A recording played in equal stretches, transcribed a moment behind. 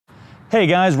Hey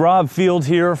guys, Rob Field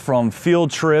here from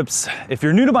Field Trips. If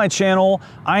you're new to my channel,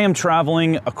 I am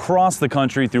traveling across the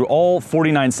country through all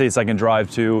 49 states I can drive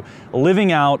to,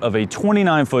 living out of a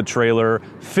 29-foot trailer,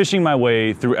 fishing my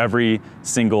way through every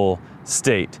single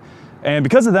state. And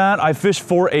because of that, I fish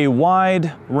for a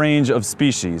wide range of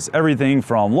species. Everything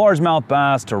from largemouth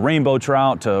bass to rainbow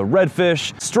trout to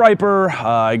redfish, striper.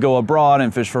 I go abroad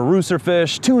and fish for rooster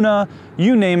fish, tuna,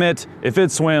 you name it. If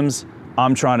it swims,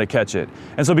 I'm trying to catch it.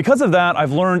 And so because of that,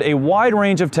 I've learned a wide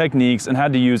range of techniques and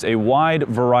had to use a wide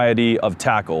variety of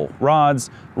tackle, rods,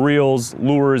 reels,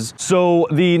 lures. So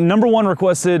the #1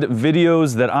 requested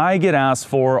videos that I get asked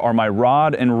for are my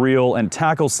rod and reel and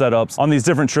tackle setups on these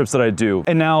different trips that I do.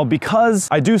 And now because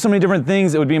I do so many different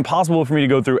things, it would be impossible for me to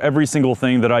go through every single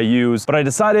thing that I use, but I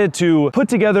decided to put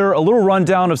together a little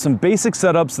rundown of some basic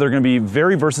setups that are gonna be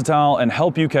very versatile and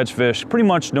help you catch fish pretty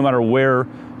much no matter where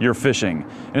you're fishing.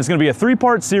 And it's gonna be a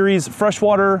 3-part series: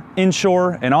 freshwater,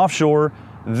 inshore, and offshore.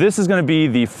 This is gonna be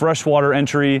the freshwater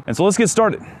entry. And so let's get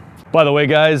started. By the way,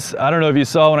 guys, I don't know if you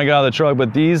saw when I got out of the truck,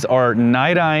 but these are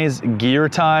Night Eyes gear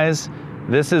ties.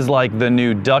 This is like the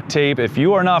new duct tape. If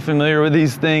you are not familiar with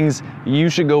these things, you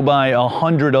should go buy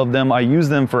 100 of them. I use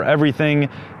them for everything.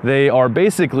 They are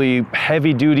basically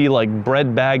heavy duty, like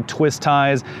bread bag twist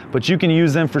ties, but you can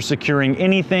use them for securing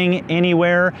anything,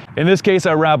 anywhere. In this case,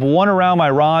 I wrap one around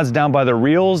my rods down by the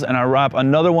reels, and I wrap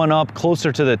another one up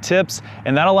closer to the tips,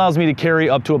 and that allows me to carry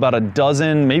up to about a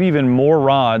dozen, maybe even more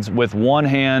rods with one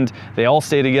hand. They all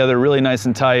stay together really nice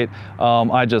and tight.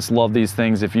 I just love these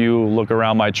things. If you look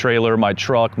around my trailer, my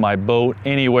truck, my boat,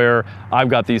 anywhere, I've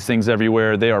got these things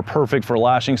everywhere. They are perfect for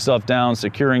lashing stuff down,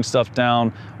 securing stuff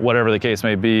down, whatever the case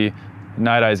may be.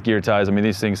 Night Eyes gear ties, I mean,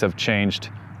 these things have changed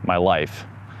my life.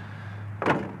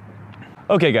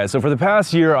 Okay guys, so for the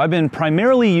past year, I've been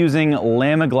primarily using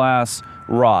Lamiglass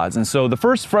rods. And so the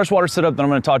first freshwater setup that I'm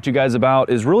gonna talk to you guys about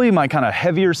is really my kind of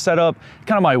heavier setup,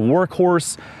 kind of my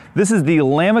workhorse. This is the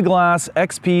Lamiglass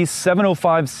XP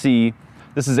 705C.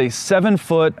 This is a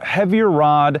 7-foot heavier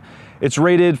rod. It's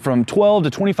rated from 12 to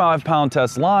 25 pound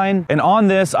test line. And on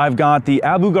this, I've got the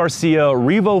Abu Garcia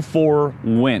Revo 4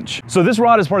 winch. So this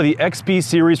rod is part of the XP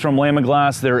series from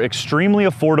Lamiglass. They're extremely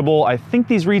affordable. I think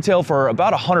these retail for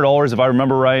about $100 if I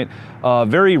remember right.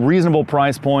 Very reasonable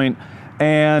price point.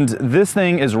 And this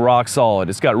thing is rock solid.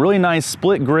 It's got really nice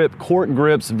split grip, cork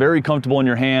grips, very comfortable in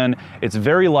your hand. It's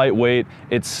very lightweight,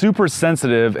 it's super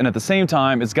sensitive, and at the same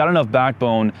time, it's got enough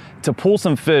backbone to pull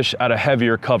some fish at a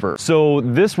heavier cover. So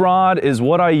this rod is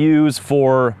what I use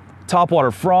for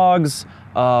topwater frogs,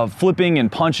 flipping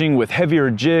and punching with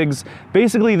heavier jigs.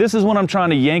 Basically, this is when I'm trying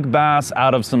to yank bass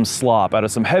out of some slop, out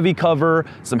of some heavy cover,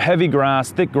 some heavy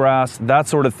grass, thick grass, that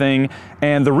sort of thing.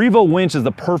 And the Revo winch is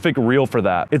the perfect reel for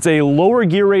that. It's a lower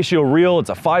gear ratio reel. It's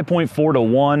a 5.4 to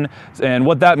 1. And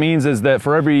what that means is that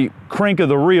for every crank of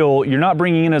the reel, you're not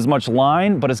bringing in as much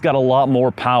line, but it's got a lot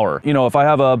more power. You know, if I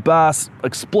have a bass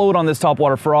explode on this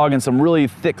topwater frog and some really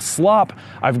thick slop,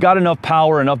 I've got enough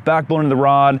power, enough backbone in the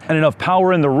rod, and enough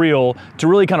power in the reel to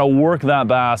really kind of work that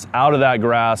bass out of that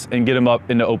grass and get him up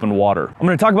into open water. I'm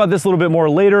gonna talk about this a little bit more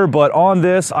later, but on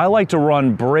this, I like to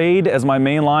run braid as my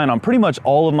main line on pretty much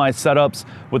all of my setups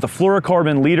with a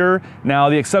fluorocarbon leader. Now,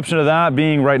 the exception to that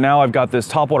being right now, I've got this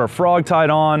topwater frog tied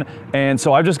on, and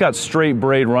so I've just got straight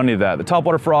braid running that. The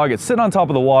topwater frog, it's sitting on top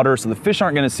of the water, so the fish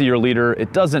aren't gonna see your leader.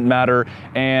 It doesn't matter.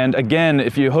 And again,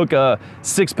 if you hook a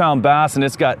 6-pound bass and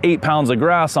it's got 8 pounds of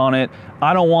grass on it,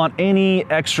 I don't want any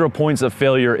extra points of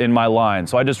failure in my line.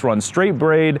 So I just run straight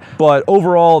braid, but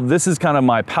overall, this is kind of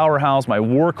my powerhouse, my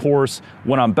workhorse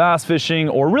when I'm bass fishing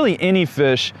or really any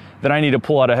fish that I need to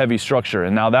pull out a heavy structure.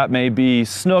 And now that may be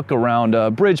snook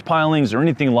around bridge pilings or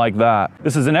anything like that.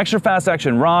 This is an extra fast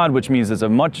action rod, which means it's a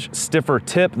much stiffer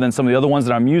tip than some of the other ones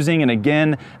that I'm using. And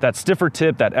again, that stiffer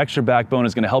tip, that extra backbone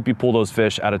is gonna help you pull those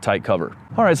fish out of tight cover.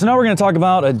 All right, so now we're gonna talk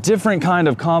about a different kind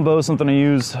of combo, something I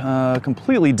use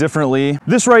completely differently.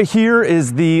 This right here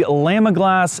is the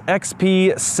Lamiglass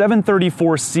XP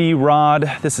 734C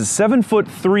rod. This is 7 foot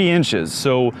 3 inches.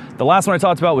 So the last one I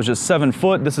talked about was just 7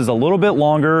 foot. This is a little bit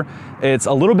longer. It's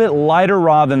a little bit lighter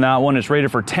rod than that one. It's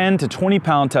rated for 10 to 20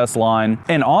 pound test line.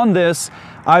 And on this,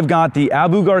 I've got the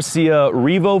Abu Garcia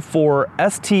Revo 4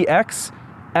 STX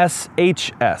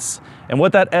SHS. And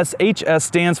what that SHS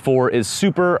stands for is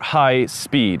super high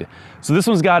speed. So this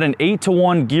one's got an 8 to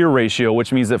 1 gear ratio,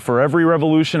 which means that for every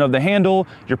revolution of the handle,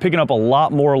 you're picking up a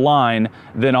lot more line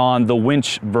than on the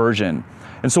winch version.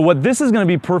 And so what this is gonna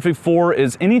be perfect for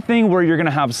is anything where you're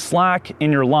gonna have slack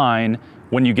in your line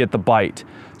when you get the bite.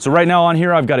 So right now on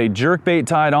here, I've got a jerkbait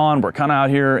tied on. We're kind of out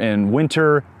here in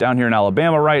winter, down here in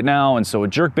Alabama right now, and so a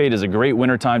jerkbait is a great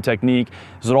wintertime technique.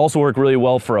 This would also work really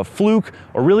well for a fluke,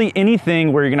 or really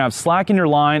anything where you're gonna have slack in your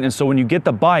line, and so when you get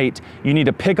the bite, you need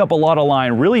to pick up a lot of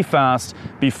line really fast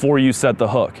before you set the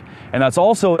hook. And that's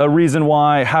also a reason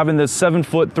why having this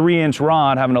 7-foot 3-inch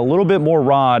rod, having a little bit more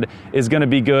rod is gonna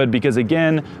be good, because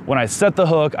again, when I set the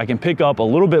hook, I can pick up a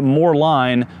little bit more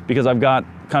line because I've got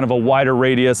kind of a wider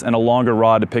radius and a longer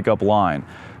rod to pick up line.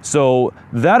 So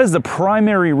that is the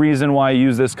primary reason why I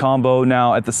use this combo.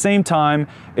 Now, at the same time,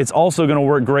 it's also gonna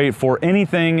work great for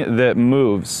anything that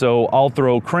moves. So I'll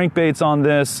throw crankbaits on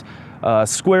this,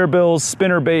 square bills,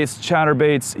 spinner baits,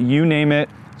 chatterbaits, you name it.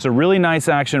 It's a really nice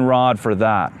action rod for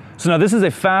that. So now this is a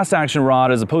fast action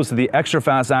rod as opposed to the extra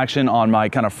fast action on my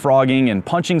kind of frogging and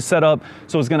punching setup.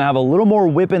 So it's gonna have a little more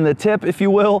whip in the tip, if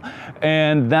you will,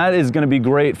 and that is gonna be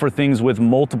great for things with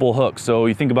multiple hooks. So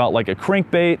you think about like a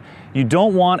crankbait, you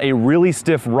don't want a really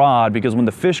stiff rod, because when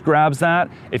the fish grabs that,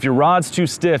 if your rod's too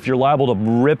stiff, you're liable to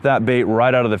rip that bait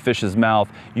right out of the fish's mouth.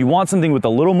 You want something with a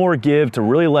little more give to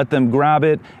really let them grab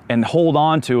it and hold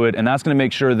on to it, and that's gonna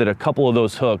make sure that a couple of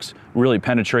those hooks really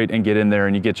penetrate and get in there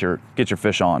and you get your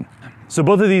fish on. So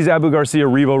both of these Abu Garcia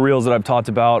Revo reels that I've talked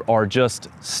about are just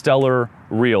stellar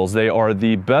reels. They are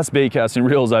the best bait casting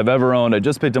reels I've ever owned. I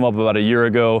just picked them up about a year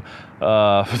ago.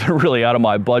 They're really out of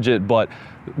my budget, but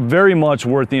very much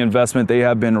worth the investment. They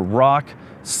have been rock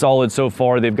solid so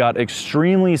far. They've got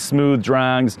extremely smooth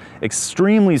drags,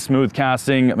 extremely smooth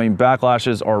casting. I mean,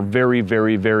 backlashes are very,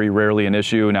 very, very rarely an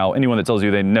issue. Now, anyone that tells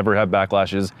you they never have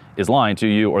backlashes is lying to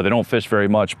you, or they don't fish very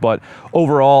much. But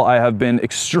overall, I have been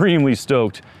extremely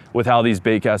stoked with how these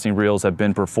bait casting reels have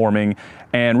been performing.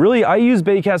 And really, I use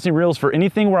bait casting reels for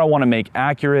anything where I want to make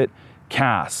accurate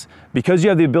casts. Because you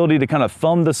have the ability to kind of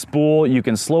thumb the spool, you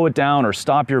can slow it down or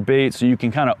stop your bait, so you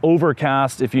can kind of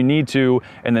overcast if you need to,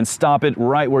 and then stop it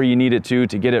right where you need it to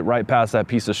get it right past that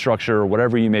piece of structure or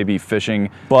whatever you may be fishing.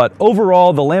 But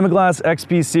overall, the Lamiglas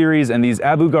XP series and these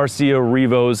Abu Garcia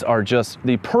Revos are just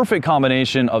the perfect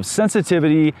combination of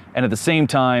sensitivity and at the same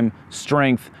time,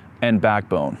 strength and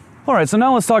backbone. All right, so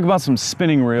now let's talk about some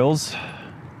spinning reels.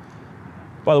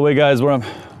 By the way, guys, where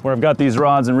I've got these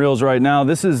rods and reels right now,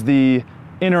 this is the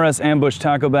NRS Ambush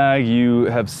tackle bag. You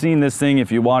have seen this thing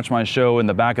if you watch my show in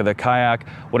the back of the kayak.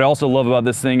 What I also love about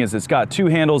this thing is it's got two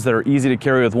handles that are easy to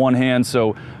carry with one hand.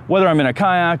 So whether I'm in a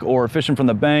kayak or fishing from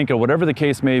the bank or whatever the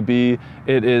case may be,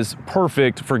 it is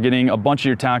perfect for getting a bunch of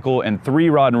your tackle and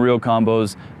 3 rod and reel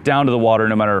combos down to the water,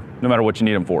 no matter what you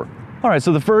need them for. All right,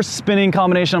 so the first spinning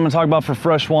combination I'm gonna talk about for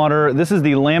freshwater, this is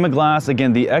the Lamiglas,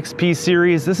 again, the XP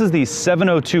series. This is the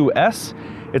 702S.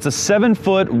 It's a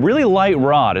 7-foot, really light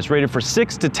rod. It's rated for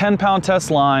 6 to 10 pound test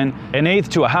line, 1/8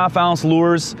 to 1/2 ounce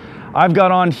lures. I've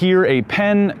got on here a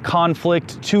Penn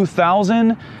Conflict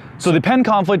 2000. So the Penn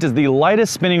Conflict is the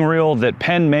lightest spinning reel that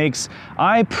Penn makes.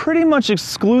 I pretty much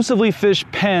exclusively fish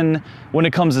Penn when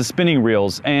it comes to spinning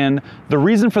reels. And the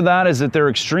reason for that is that they're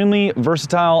extremely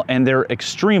versatile and they're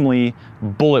extremely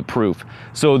bulletproof.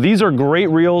 So these are great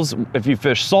reels if you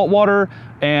fish saltwater.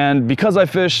 And because I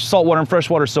fish saltwater and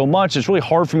freshwater so much, it's really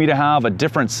hard for me to have a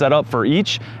different setup for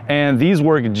each. And these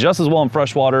work just as well in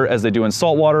freshwater as they do in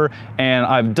saltwater. And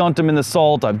I've dumped them in the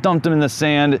salt, I've dumped them in the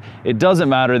sand. It doesn't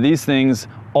matter, these things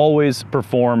always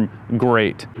perform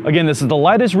great. Again, this is the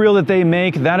lightest reel that they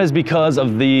make. That is because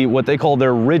of what they call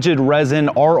their rigid resin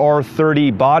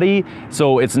RR30 body.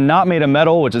 So it's not made of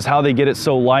metal, which is how they get it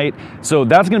so light. So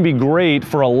that's gonna be great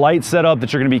for a light setup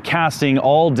that you're gonna be casting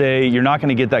all day. You're not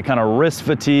gonna get that kind of wrist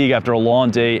fatigue after a long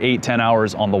day, 8-10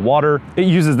 hours on the water. It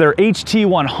uses their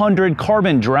HT100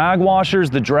 carbon drag washers.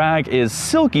 The drag is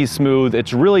silky smooth.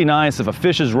 It's really nice if a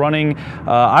fish is running.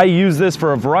 I use this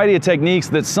for a variety of techniques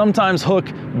that sometimes hook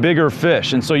bigger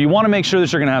fish. And so you want to make sure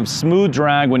that you're going to have smooth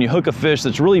drag when you hook a fish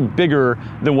that's really bigger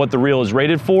than what the reel is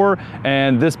rated for.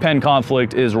 And this Penn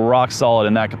Conflict is rock solid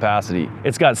in that capacity.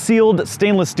 It's got sealed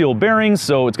stainless steel bearings,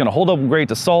 so it's going to hold up great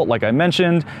to salt, like I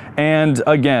mentioned. And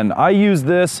again, I use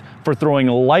this for throwing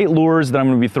light lures that I'm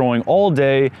going to be throwing all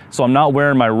day, so I'm not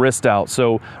wearing my wrist out.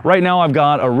 So right now I've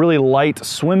got a really light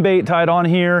swim bait tied on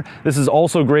here. This is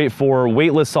also great for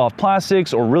weightless soft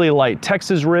plastics or really light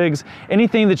Texas rigs,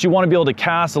 anything that you want to be able to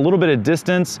cast a little bit of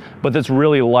distance, but that's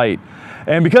really light.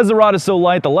 And because the rod is so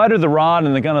light, the lighter the rod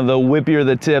and the kind of the whippier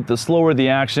the tip, the slower the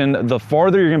action, the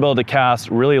farther you're gonna be able to cast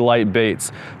really light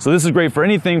baits. So this is great for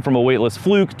anything from a weightless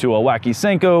fluke to a wacky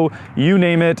Senko, you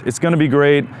name it, it's gonna be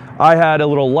great. I had a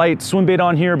little light swim bait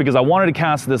on here because I wanted to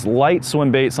cast this light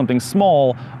swim bait, something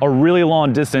small, a really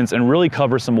long distance and really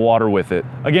cover some water with it.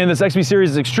 Again, this XP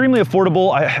series is extremely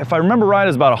affordable. If I remember right,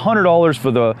 it's about $100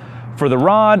 for the For the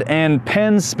rod and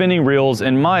Penn spinning reels,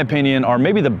 in my opinion, are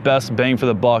maybe the best bang for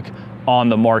the buck on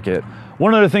the market.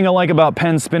 One other thing I like about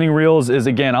Penn spinning reels is,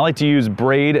 again, I like to use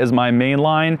braid as my main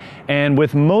line, and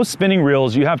with most spinning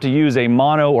reels you have to use a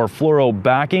mono or fluoro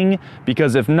backing,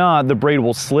 because if not, the braid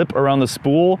will slip around the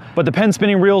spool. But the Penn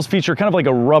spinning reels feature kind of like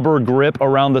a rubber grip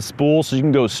around the spool, so you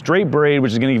can go straight braid,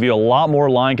 which is going to give you a lot more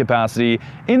line capacity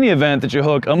in the event that you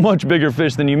hook a much bigger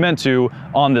fish than you meant to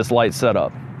on this light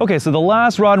setup. Okay, so the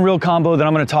last rod and reel combo that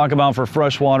I'm going to talk about for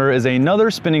freshwater is another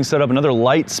spinning setup, another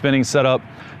light spinning setup.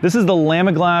 This is the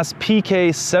Lamiglas PK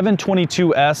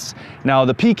 722S. Now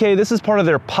the PK, this is part of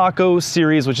their Paco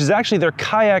series, which is actually their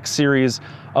Kayak series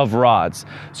of rods.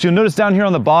 So you'll notice down here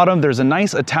on the bottom, there's a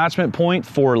nice attachment point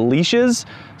for leashes.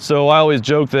 So I always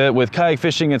joke that with kayak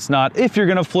fishing, it's not if you're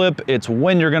gonna flip, it's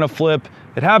when you're gonna flip.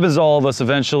 It happens to all of us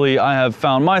eventually. I have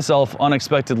found myself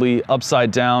unexpectedly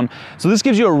upside down. So this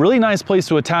gives you a really nice place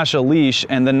to attach a leash.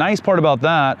 And the nice part about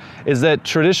that is that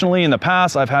traditionally in the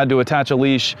past, I've had to attach a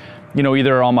leash, you know,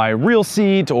 either on my reel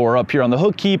seat or up here on the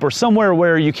hook keep or somewhere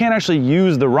where you can't actually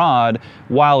use the rod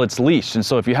while it's leashed. And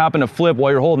so if you happen to flip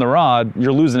while you're holding the rod,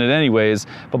 you're losing it anyways.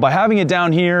 But by having it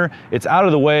down here, it's out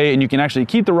of the way and you can actually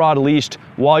keep the rod leashed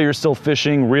while you're still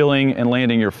fishing, reeling, and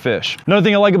landing your fish. Another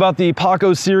thing I like about the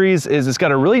Paco series is it's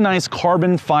got a really nice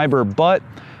carbon fiber butt.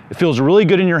 It feels really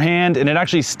good in your hand and it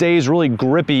actually stays really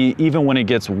grippy even when it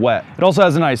gets wet. It also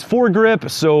has a nice foregrip,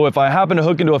 so if I happen to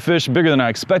hook into a fish bigger than I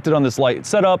expected on this light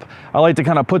setup, I like to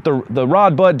kind of put the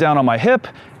rod butt down on my hip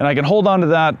and I can hold on to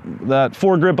that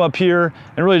foregrip up here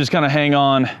and really just kind of hang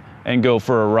on and go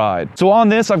for a ride. So on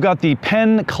this, I've got the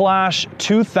Penn Clash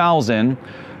 2000.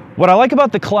 What I like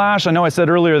about the Clash, I know I said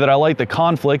earlier that I like the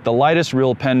Conflict, the lightest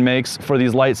reel Penn makes for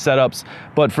these light setups,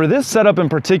 but for this setup in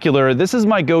particular, this is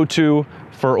my go-to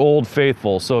for Old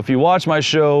Faithful. So if you watch my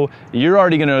show, you're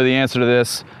already gonna know the answer to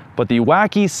this, but the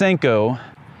Wacky Senko,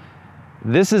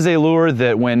 this is a lure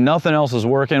that when nothing else is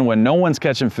working, when no one's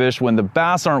catching fish, when the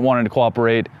bass aren't wanting to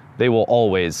cooperate, they will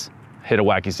always hit a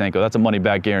Wacky Senko. That's a money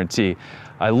back guarantee.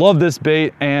 I love this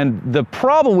bait, and the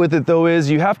problem with it though is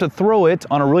you have to throw it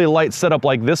on a really light setup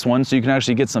like this one so you can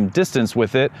actually get some distance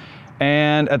with it,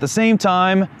 and at the same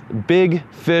time, big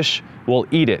fish will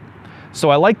eat it.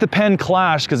 So I like the Penn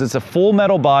Clash because it's a full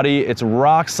metal body, it's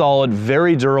rock solid,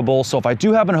 very durable, so if I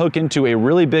do happen to hook into a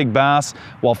really big bass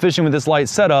while fishing with this light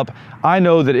setup, I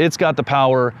know that it's got the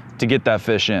power to get that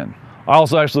fish in. I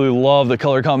also actually love the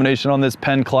color combination on this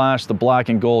Penn Clash. The black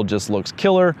and gold just looks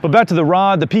killer. But back to the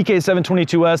rod, the PK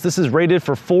 722S, this is rated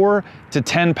for 4 to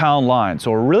 10 pound line.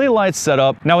 So a really light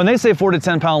setup. Now when they say 4 to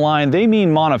 10 pound line, they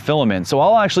mean monofilament. So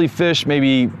I'll actually fish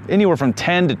maybe anywhere from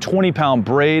 10 to 20 pound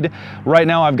braid. Right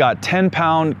now I've got 10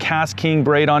 pound Cast King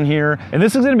braid on here. And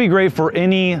this is gonna be great for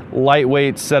any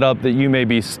lightweight setup that you may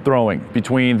be throwing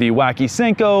between the Wacky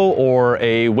Senko or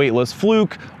a weightless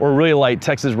fluke or really light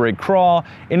Texas rig craw,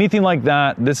 anything like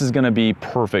that, this is gonna be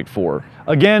perfect for.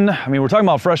 Again, I mean, we're talking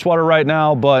about freshwater right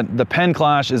now, but the Penn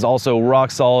Clash is also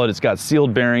rock solid. It's got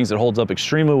sealed bearings. It holds up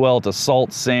extremely well to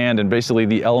salt, sand, and basically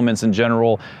the elements in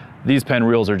general. These Penn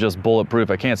reels are just bulletproof.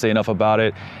 I can't say enough about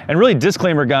it. And really,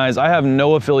 disclaimer guys, I have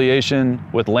no affiliation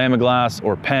with Lamiglas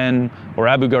or Penn or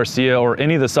Abu Garcia or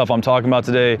any of the stuff I'm talking about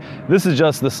today. This is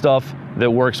just the stuff that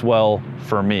works well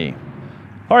for me.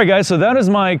 All right guys, so that is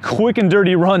my quick and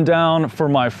dirty rundown for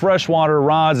my freshwater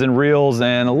rods and reels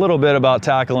and a little bit about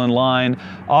tackle and line.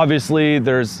 Obviously,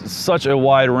 there's such a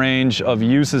wide range of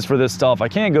uses for this stuff. I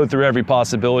can't go through every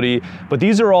possibility, but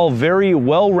these are all very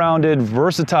well-rounded,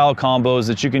 versatile combos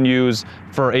that you can use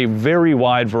for a very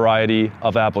wide variety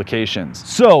of applications.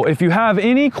 So if you have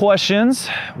any questions,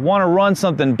 want to run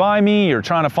something by me, you're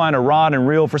trying to find a rod and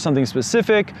reel for something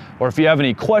specific, or if you have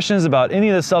any questions about any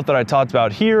of the stuff that I talked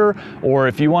about here, or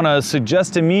if you want to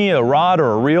suggest to me a rod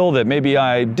or a reel that maybe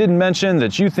I didn't mention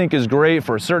that you think is great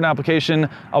for a certain application,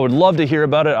 I would love to hear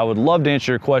about it. I would love to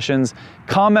answer your questions.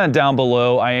 Comment down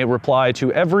below. I reply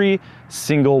to every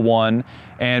single one.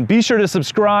 And be sure to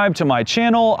subscribe to my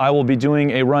channel. I will be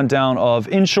doing a rundown of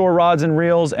inshore rods and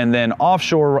reels and then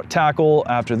offshore tackle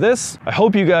after this. I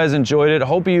hope you guys enjoyed it. I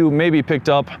hope you maybe picked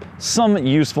up some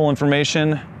useful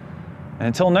information. And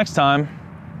until next time,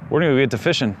 we're gonna go get to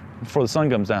fishing before the sun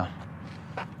comes down.